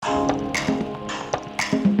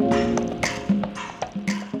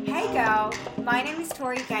My name is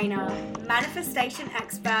Tori Gaynor, manifestation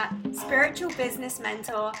expert, spiritual business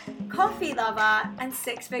mentor, coffee lover, and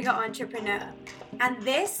six-figure entrepreneur. And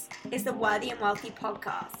this is the Worthy and Wealthy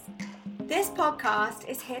podcast. This podcast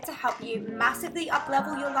is here to help you massively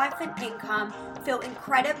up-level your life and income, feel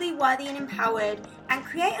incredibly worthy and empowered, and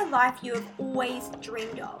create a life you have always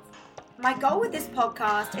dreamed of. My goal with this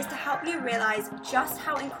podcast is to help you realize just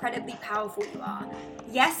how incredibly powerful you are.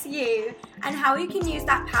 Yes, you, and how you can use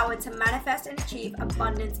that power to manifest and achieve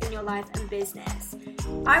abundance in your life and business.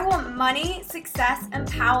 I want money, success, and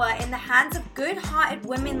power in the hands of good-hearted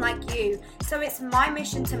women like you, so it's my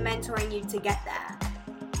mission to mentoring you to get there.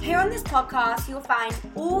 Here on this podcast, you'll find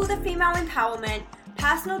all the female empowerment,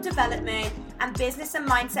 personal development, and business and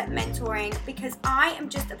mindset mentoring because I am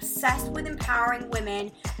just obsessed with empowering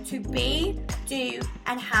women to be, do,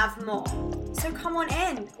 and have more. So come on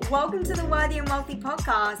in. Welcome to the Worthy and Wealthy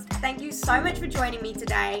podcast. Thank you so much for joining me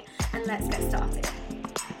today, and let's get started.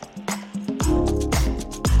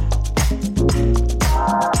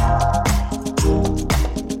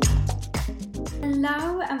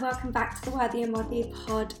 Hello, and welcome back to the Worthy and Wealthy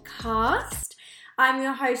podcast. I'm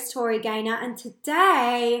your host, Tori Gaynor, and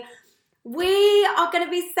today we are going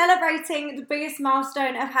to be celebrating the biggest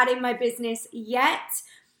milestone I've had in my business yet.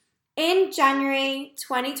 In January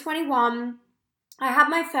 2021, I had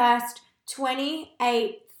my first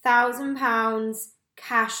 £28,000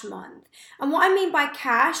 cash month. And what I mean by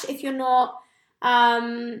cash, if you're not,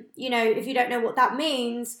 if you don't know what that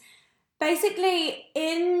means, basically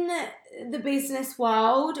in the business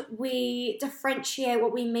world, we differentiate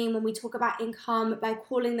what we mean when we talk about income by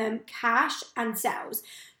calling them cash and sales.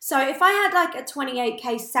 So if I had like a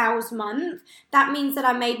 28k sales month, that means that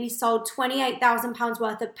I maybe sold £28,000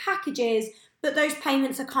 worth of packages, but those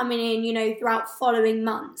payments are coming in, throughout following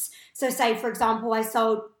months. So say, for example, I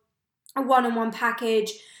sold a one-on-one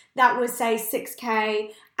package that was, say,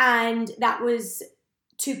 6k, and that was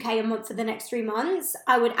 2k a month for the next 3 months.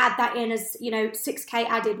 I would add that in as, 6k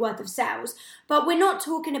added worth of sales. But we're not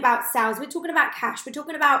talking about sales. We're talking about cash. We're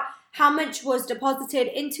talking about how much was deposited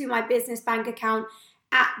into my business bank account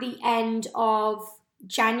at the end of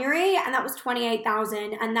January, and that was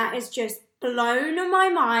 28,000, and that is just blown my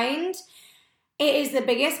mind. It is the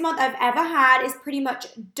biggest month I've ever had. It's pretty much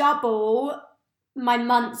double my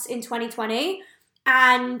months in 2020,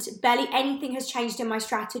 and barely anything has changed in my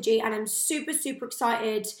strategy, and I'm super, super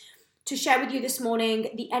excited to share with you this morning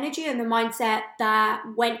the energy and the mindset that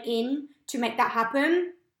went in to make that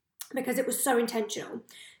happen, because it was so intentional.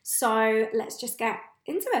 So let's just get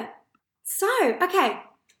into it. So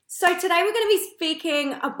today we're going to be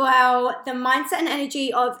speaking about the mindset and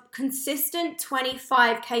energy of consistent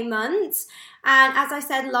 25k months. And as I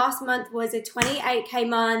said, last month was a 28k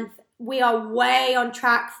month. We are way on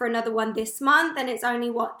track for another one this month, and it's only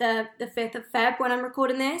the 5th of Feb when I'm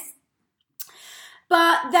recording this.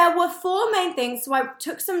 But there were 4 main things. So I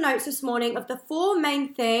took some notes this morning of the 4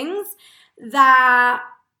 main things that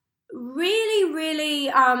really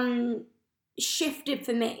shifted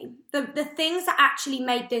for me. The things that actually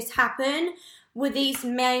made this happen were these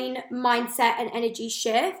main mindset and energy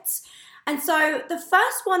shifts. And so the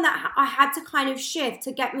first one that I had to kind of shift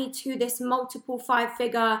to get me to this multiple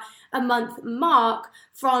 5-figure a month mark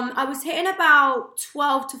from, I was hitting about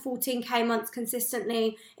 12 to 14k months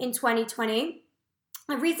consistently in 2020.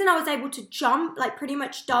 The reason I was able to jump, like pretty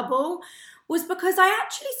much double, was because I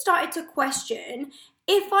actually started to question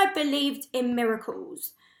if I believed in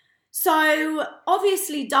miracles. So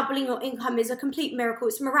obviously doubling your income is a complete miracle.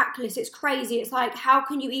 It's miraculous. It's crazy. It's like, how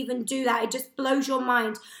can you even do that? It just blows your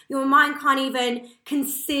mind. Your mind can't even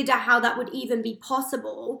consider how that would even be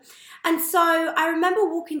possible. And so I remember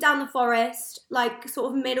walking down the forest, like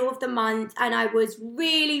sort of middle of the month, and I was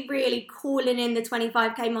really calling in the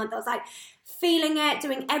 25k month. I was like, feeling it,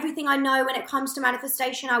 doing everything I know when it comes to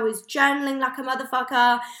manifestation. I was journaling like a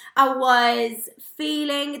motherfucker. I was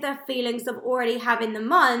feeling the feelings of already having the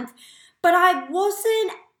month, but I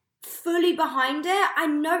wasn't fully behind it. I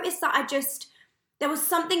noticed that there was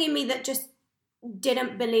something in me that just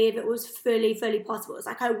didn't believe it was fully possible. It's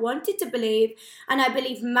like I wanted to believe, and I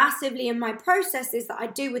believe massively in my processes that I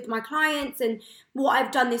do with my clients and what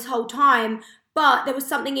I've done this whole time, but there was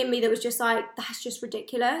something in me that was just like, that's just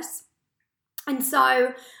ridiculous. And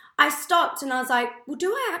so I stopped and I was like, well,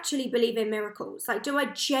 do I actually believe in miracles? Like, do I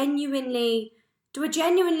genuinely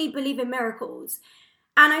believe in miracles?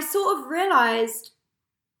 And I sort of realized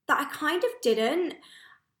that I kind of didn't.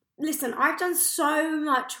 Listen, I've done so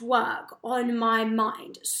much work on my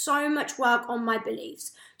mind, so much work on my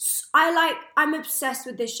beliefs. I'm obsessed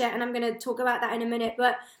with this shit, and I'm going to talk about that in a minute,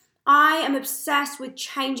 but I am obsessed with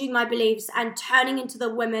changing my beliefs and turning into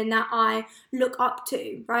the women that I look up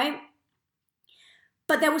to, right?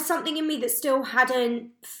 But there was something in me that still hadn't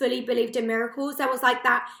fully believed in miracles. There was like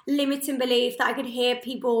that limiting belief that I could hear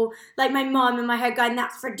people like my mom in my head going,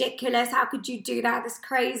 that's ridiculous. How could you do that? That's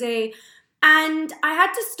crazy. And I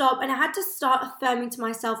had to stop and I had to start affirming to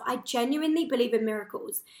myself, I genuinely believe in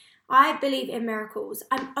miracles. I believe in miracles.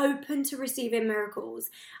 I'm open to receiving miracles.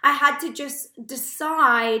 I had to just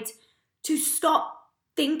decide to stop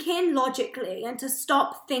thinking logically and to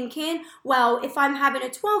stop thinking, well, if I'm having a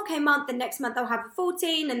 12K month, the next month I'll have a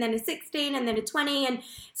 14 and then a 16 and then a 20. And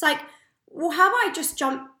it's like, well, how about I just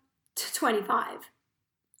jump to 25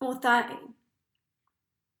 or 30?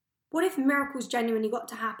 What if miracles genuinely got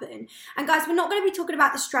to happen? And guys, we're not going to be talking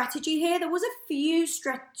about the strategy here. There was a few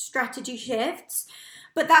strategy shifts,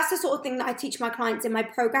 but that's the sort of thing that I teach my clients in my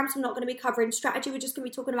program. So I'm not going to be covering strategy. We're just going to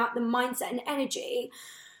be talking about the mindset and energy.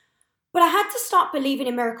 But I had to start believing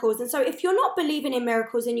in miracles. And so if you're not believing in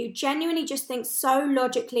miracles and you genuinely just think so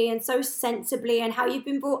logically and so sensibly and how you've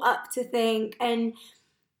been brought up to think and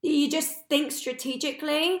you just think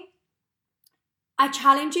strategically, I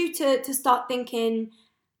challenge you to start thinking,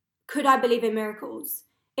 could I believe in miracles?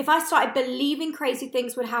 If I started believing crazy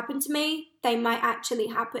things would happen to me, they might actually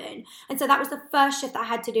happen. And so that was the first shift that I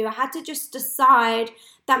had to do. I had to just decide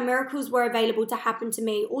that miracles were available to happen to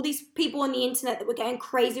me. All these people on the internet that were getting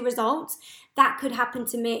crazy results, that could happen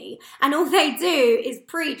to me. And all they do is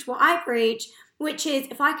preach what I preach, which is,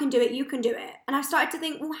 if I can do it, you can do it. And I started to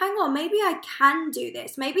think, well, hang on, maybe I can do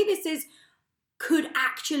this. Maybe this could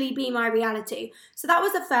actually be my reality. So that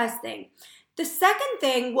was the first thing. The second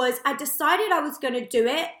thing was I decided I was going to do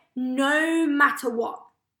it no matter what.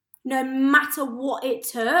 No matter what it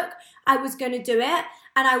took, I was going to do it.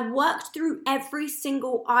 And I worked through every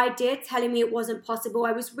single idea telling me it wasn't possible.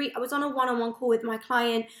 I was on a one-on-one call with my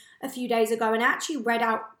client a few days ago and I actually read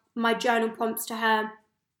out my journal prompts to her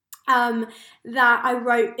that I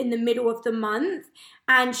wrote in the middle of the month.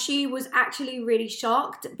 And she was actually really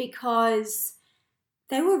shocked because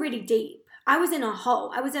they were really deep. I was in a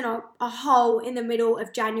hole. I was in a hole in the middle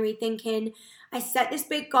of January thinking, I set this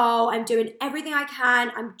big goal. I'm doing everything I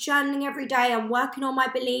can. I'm journaling every day. I'm working on my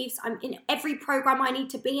beliefs. I'm in every program I need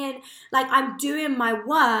to be in. Like, I'm doing my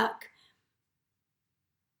work.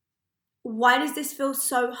 Why does this feel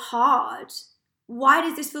so hard? Why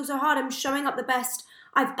does this feel so hard? I'm showing up the best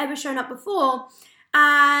I've ever shown up before.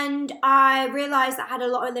 And I realized I had a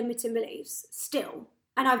lot of limiting beliefs still.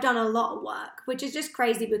 And I've done a lot of work, which is just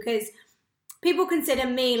crazy because people consider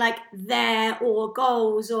me like their or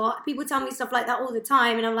goals, or people tell me stuff like that all the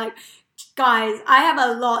time. And I'm like, guys, I have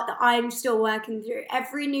a lot that I'm still working through.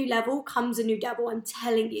 Every new level comes a new devil. I'm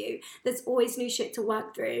telling you, there's always new shit to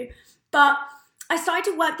work through. But I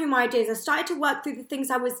started to work through my ideas. I started to work through the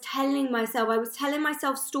things I was telling myself. I was telling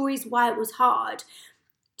myself stories why it was hard.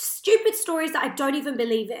 Stupid stories that I don't even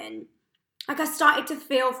believe in. Like, I started to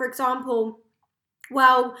feel, for example,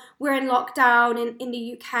 well, we're in lockdown in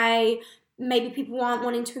the UK. Maybe people aren't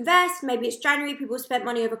wanting to invest. Maybe it's January. People spent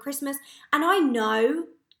money over Christmas. And I know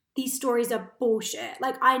these stories are bullshit.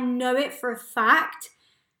 Like, I know it for a fact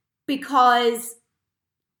because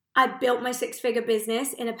I built my 6-figure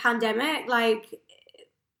business in a pandemic. Like,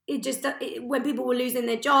 when people were losing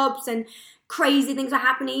their jobs and crazy things were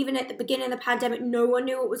happening, even at the beginning of the pandemic, no one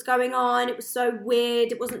knew what was going on. It was so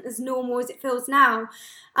weird. It wasn't as normal as it feels now.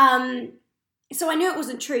 So I knew it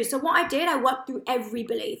wasn't true. So what I did, I worked through every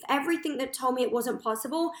belief. Everything that told me it wasn't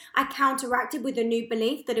possible, I counteracted with a new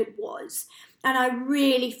belief that it was. And I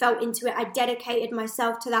really felt into it. I dedicated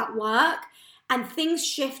myself to that work. And things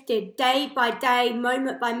shifted day by day,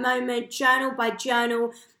 moment by moment, journal by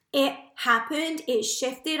journal. It happened. It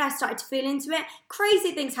shifted. I started to feel into it.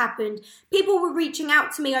 Crazy things happened. People were reaching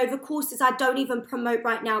out to me over courses I don't even promote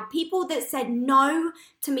right now. People that said no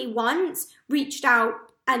to me once reached out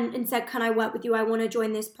and said, can I work with you? I want to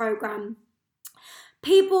join this program.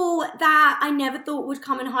 People that I never thought would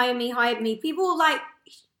come and hired me. People like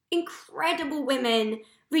incredible women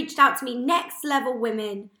reached out to me, next level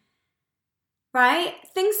women, right?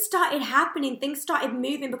 Things started happening. Things started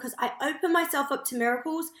moving because I opened myself up to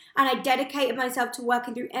miracles and I dedicated myself to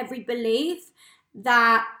working through every belief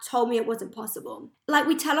that told me it wasn't possible. Like,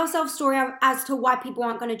 we tell ourselves story as to why people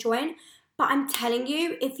aren't going to join. But I'm telling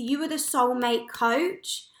you, if you are the soulmate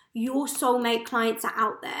coach, your soulmate clients are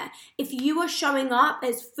out there. If you are showing up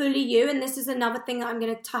as fully you, and this is another thing that I'm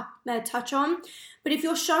going to touch on, but if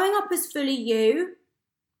you're showing up as fully you,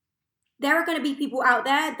 There are going to be people out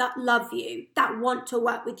there that love you, that want to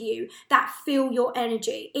work with you, that feel your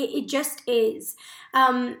energy. It just is.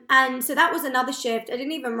 And so that was another shift. I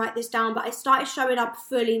didn't even write this down, but I started showing up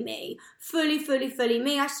fully me. Fully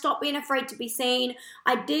me. I stopped being afraid to be seen.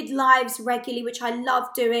 I did lives regularly, which I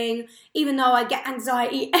love doing, even though I get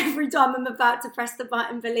anxiety every time I'm about to press the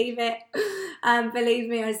button, believe it. Believe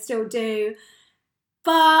me, I still do.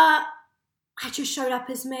 But I just showed up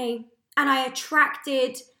as me. And I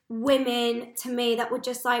attracted women to me that were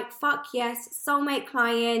just like, fuck yes, soulmate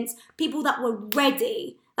clients, people that were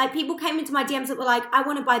ready. Like, people came into my DMs that were like, I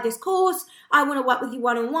want to buy this course, I want to work with you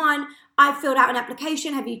one-on-one, I filled out an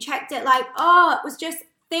application, have you checked it? Like, it was just,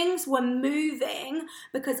 things were moving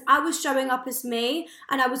because I was showing up as me,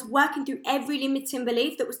 and I was working through every limiting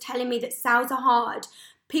belief that was telling me that sales are hard.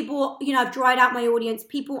 People, I've dried out my audience,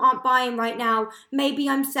 people aren't buying right now, maybe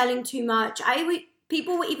I'm selling too much.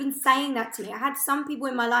 People were even saying that to me. I had some people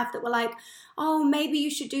in my life that were like, oh, maybe you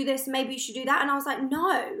should do this, maybe you should do that. And I was like,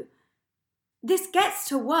 no, this gets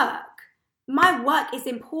to work. My work is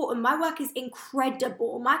important. My work is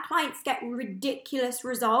incredible. My clients get ridiculous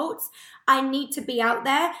results. I need to be out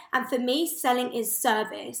there. And for me, selling is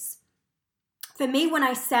service. For me, when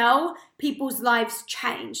I sell, people's lives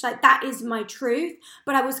change. Like, that is my truth.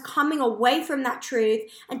 But I was coming away from that truth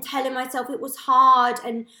and telling myself it was hard.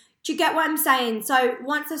 And do you get what I'm saying? So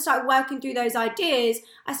once I started working through those ideas,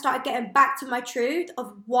 I started getting back to my truth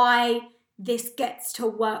of why this gets to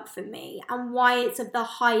work for me and why it's of the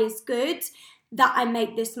highest good that I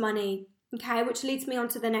make this money. Okay, which leads me on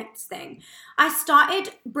to the next thing. I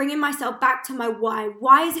started bringing myself back to my why.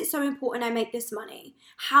 Why is it so important I make this money?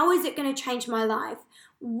 How is it going to change my life?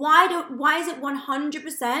 Why is it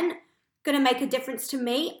 100% going to make a difference to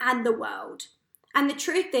me and the world? And the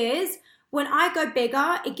truth is, when I go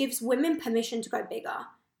bigger, it gives women permission to go bigger.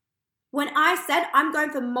 When I said I'm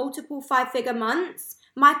going for multiple 5-figure months,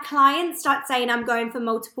 my clients start saying I'm going for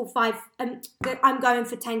I'm going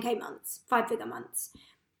for 10K months, 5-figure months.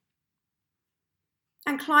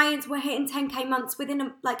 And clients were hitting 10K months within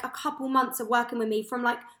a couple months of working with me, from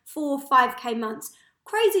 4 or 5K months.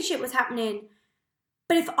 Crazy shit was happening.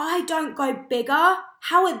 But if I don't go bigger,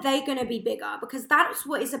 how are they going to be bigger? Because that's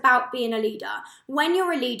what it's about being a leader. When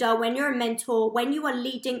you're a leader, when you're a mentor, when you are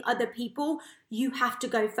leading other people, you have to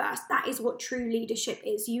go first. That is what true leadership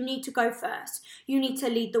is. You need to go first. You need to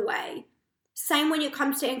lead the way. Same when it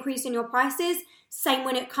comes to increasing your prices. Same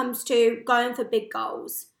when it comes to going for big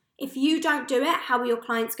goals. If you don't do it, how are your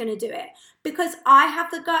clients going to do it? Because I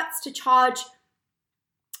have the guts to charge,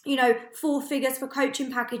 4 figures for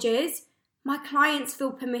coaching packages. My clients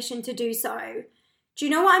feel permission to do so. Do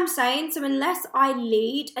you know what I'm saying? So unless I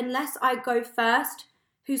lead, unless I go first,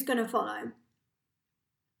 who's going to follow?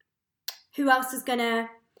 Who else is going to?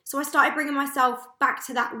 So I started bringing myself back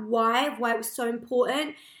to that why it was so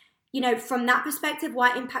important. From that perspective,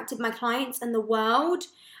 why it impacted my clients and the world.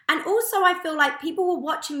 And also, I feel like people were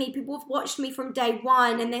watching me. People have watched me from day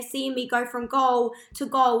one, and they're seeing me go from goal to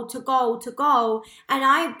goal to goal to goal. And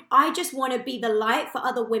I just want to be the light for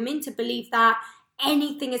other women to believe that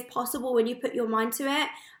anything is possible when you put your mind to it.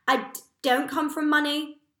 I don't come from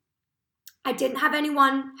money. I didn't have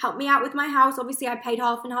anyone help me out with my house. Obviously, I paid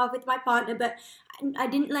half and half with my partner, but I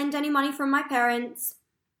didn't lend any money from my parents.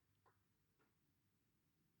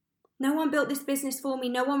 No one built this business for me.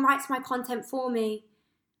 No one writes my content for me.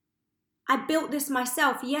 I built this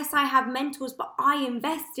myself. Yes, I have mentors, but I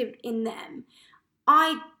invested in them.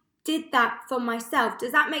 I did that for myself.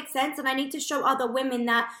 Does that make sense? And I need to show other women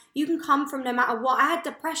that you can come from no matter what. I had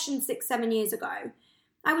depression 6-7 years ago.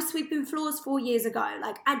 I was sweeping floors 4 years ago.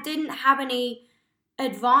 I didn't have any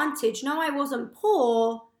advantage. No, I wasn't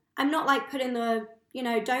poor. I'm not putting the,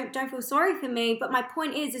 don't feel sorry for me. But my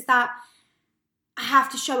point is that I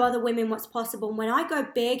have to show other women what's possible. And when I go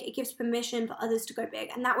big, it gives permission for others to go big.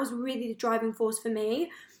 And that was really the driving force for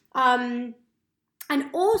me. And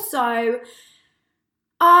also,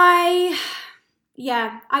 I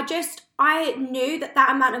knew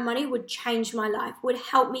that amount of money would change my life, would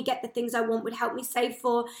help me get the things I want, would help me save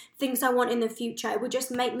for things I want in the future. It would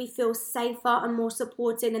just make me feel safer and more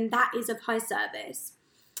supported. And that is of high service.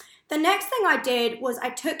 The next thing I did was I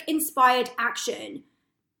took inspired action.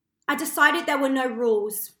 I decided there were no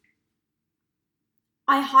rules.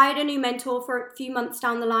 I hired a new mentor for a few months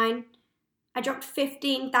down the line. I dropped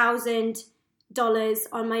 $15,000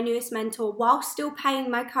 on my newest mentor while still paying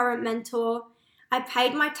my current mentor. I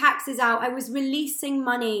paid my taxes out. I was releasing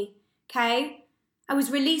money, okay? I was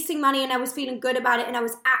releasing money and I was feeling good about it, and I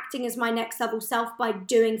was acting as my next level self by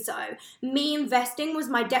doing so. Me investing was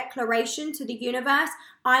my declaration to the universe.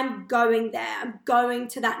 I'm going there. I'm going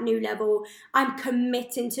to that new level. I'm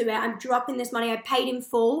committing to it. I'm dropping this money. I paid in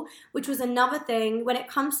full, which was another thing. When it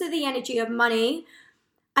comes to the energy of money,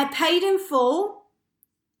 I paid in full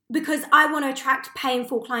because I want to attract paying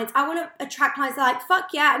full clients. I want to attract clients that are like,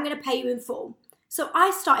 fuck yeah, I'm going to pay you in full. So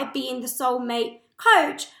I started being the soulmate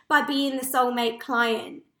coach by being the soulmate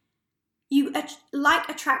client. Like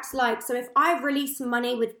attracts like. So if I release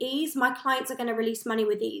money with ease, my clients are going to release money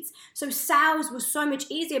with ease. So sales was so much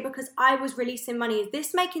easier because I was releasing money. Is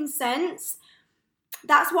this making sense?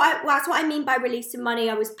 That's what I mean by releasing money.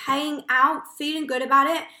 I was paying out, feeling good about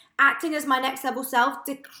it, acting as my next level self,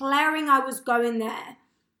 declaring I was going there.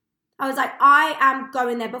 I was like, I am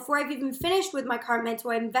going there. Before I've even finished with my current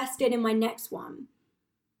mentor, I invested in my next one.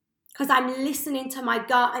 Because I'm listening to my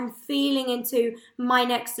gut, I'm feeling into my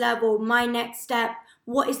next level, my next step.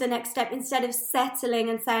 What is the next step? Instead of settling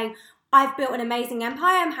and saying, I've built an amazing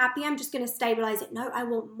empire, I'm happy, I'm just going to stabilize it. No, I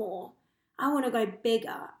want more. I want to go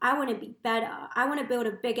bigger. I want to be better. I want to build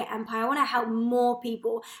a bigger empire. I want to help more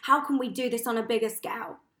people. How can we do this on a bigger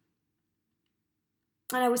scale?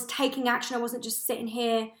 And I was taking action. I wasn't just sitting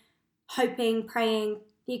here hoping, praying.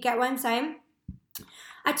 You get what I'm saying?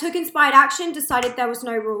 I took inspired action, decided there was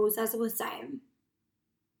no rules, as I was saying.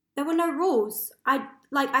 There were no rules. I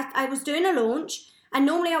was doing a launch, and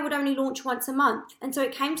normally I would only launch once a month. And so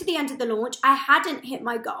it came to the end of the launch. I hadn't hit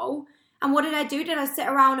my goal. And what did I do? Did I sit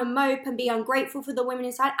around and mope and be ungrateful for the women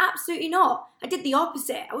inside? Absolutely not. I did the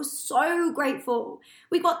opposite. I was so grateful.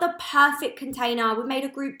 We got the perfect container. We made a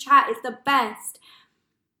group chat. It's the best.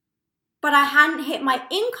 But I hadn't hit my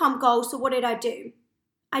income goal, so what did I do?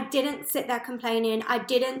 I didn't sit there complaining. I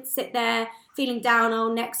didn't sit there feeling down,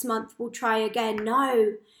 oh, next month we'll try again.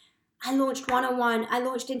 No. I launched one-on-one. I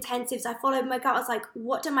launched intensives. I followed my gut. I was like,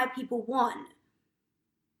 what do my people want?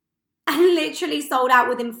 And literally sold out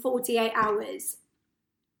within 48 hours.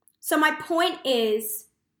 So my point is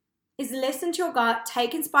listen to your gut,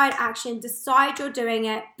 take inspired action, decide you're doing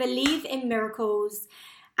it, believe in miracles,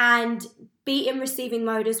 and be in receiving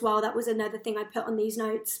mode as well. That was another thing I put on these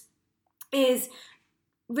notes, is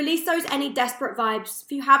release those any desperate vibes.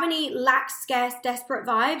 If you have any lack, scarce, desperate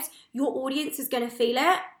vibes, your audience is going to feel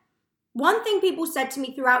it. One thing people said to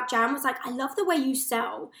me throughout Jam was like, I love the way you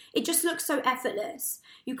sell. It just looks so effortless.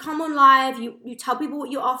 You come on live, you tell people what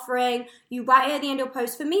you're offering, you write it at the end of your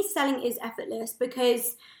post. For me, selling is effortless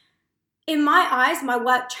because in my eyes, my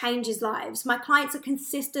work changes lives. My clients are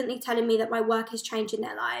consistently telling me that my work is changing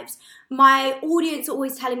their lives. My audience are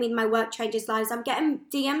always telling me my work changes lives. I'm getting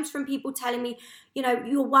DMs from people telling me, you know,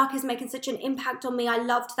 your work is making such an impact on me. I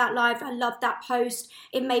loved that live. I loved that post.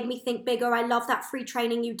 It made me think bigger. I love that free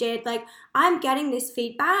training you did. Like, I'm getting this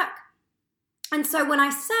feedback. And so when I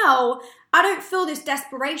sell, I don't feel this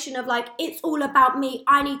desperation of like, it's all about me.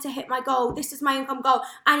 I need to hit my goal. This is my income goal.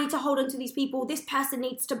 I need to hold on to these people. This person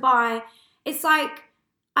needs to buy. It's like,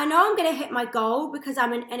 I know I'm going to hit my goal because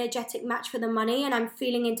I'm an energetic match for the money and I'm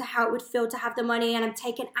feeling into how it would feel to have the money, and I'm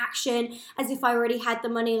taking action as if I already had the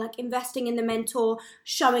money, like investing in the mentor,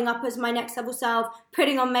 showing up as my next level self,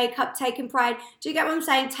 putting on makeup, taking pride. Do you get what I'm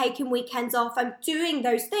saying? Taking weekends off. I'm doing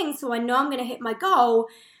those things so I know I'm going to hit my goal.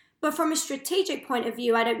 But from a strategic point of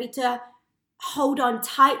view, I don't need to hold on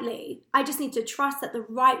tightly. I just need to trust that the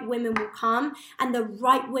right women will come and the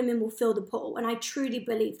right women will fill the pool. And I truly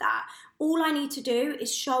believe that. All I need to do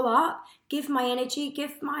is show up, give my energy,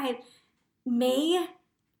 give my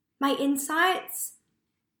insights,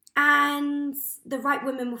 and the right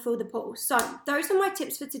women will fill the pool. So those are my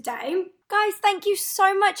tips for today. Guys, thank you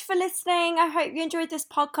so much for listening. I hope you enjoyed this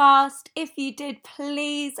podcast. If you did,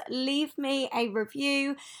 please leave me a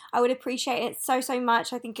review. I would appreciate it so, so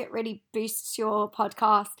much. I think it really boosts your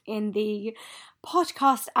podcast in the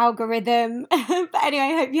podcast algorithm. But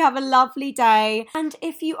anyway, I hope you have a lovely day. And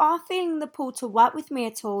if you are feeling the pull to work with me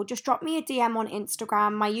at all, just drop me a DM on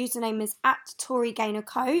Instagram. My username is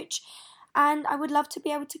 @ToriGainerCoach. And I would love to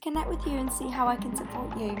be able to connect with you and see how I can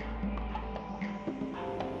support you.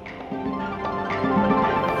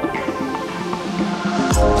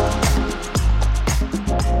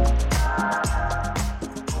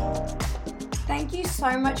 Thank you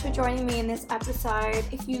so much for joining me in this episode.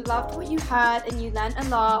 If you loved what you heard and you learned a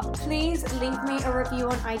lot, please leave me a review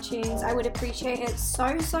on iTunes. I would appreciate it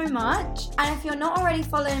so, so much. And if you're not already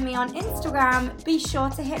following me on Instagram, be sure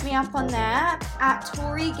to hit me up on there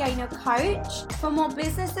 @ToriGainerCoach for more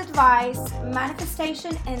business advice,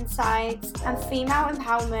 manifestation insights, and female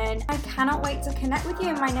empowerment. I cannot wait to connect with you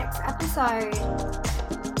in my next episode.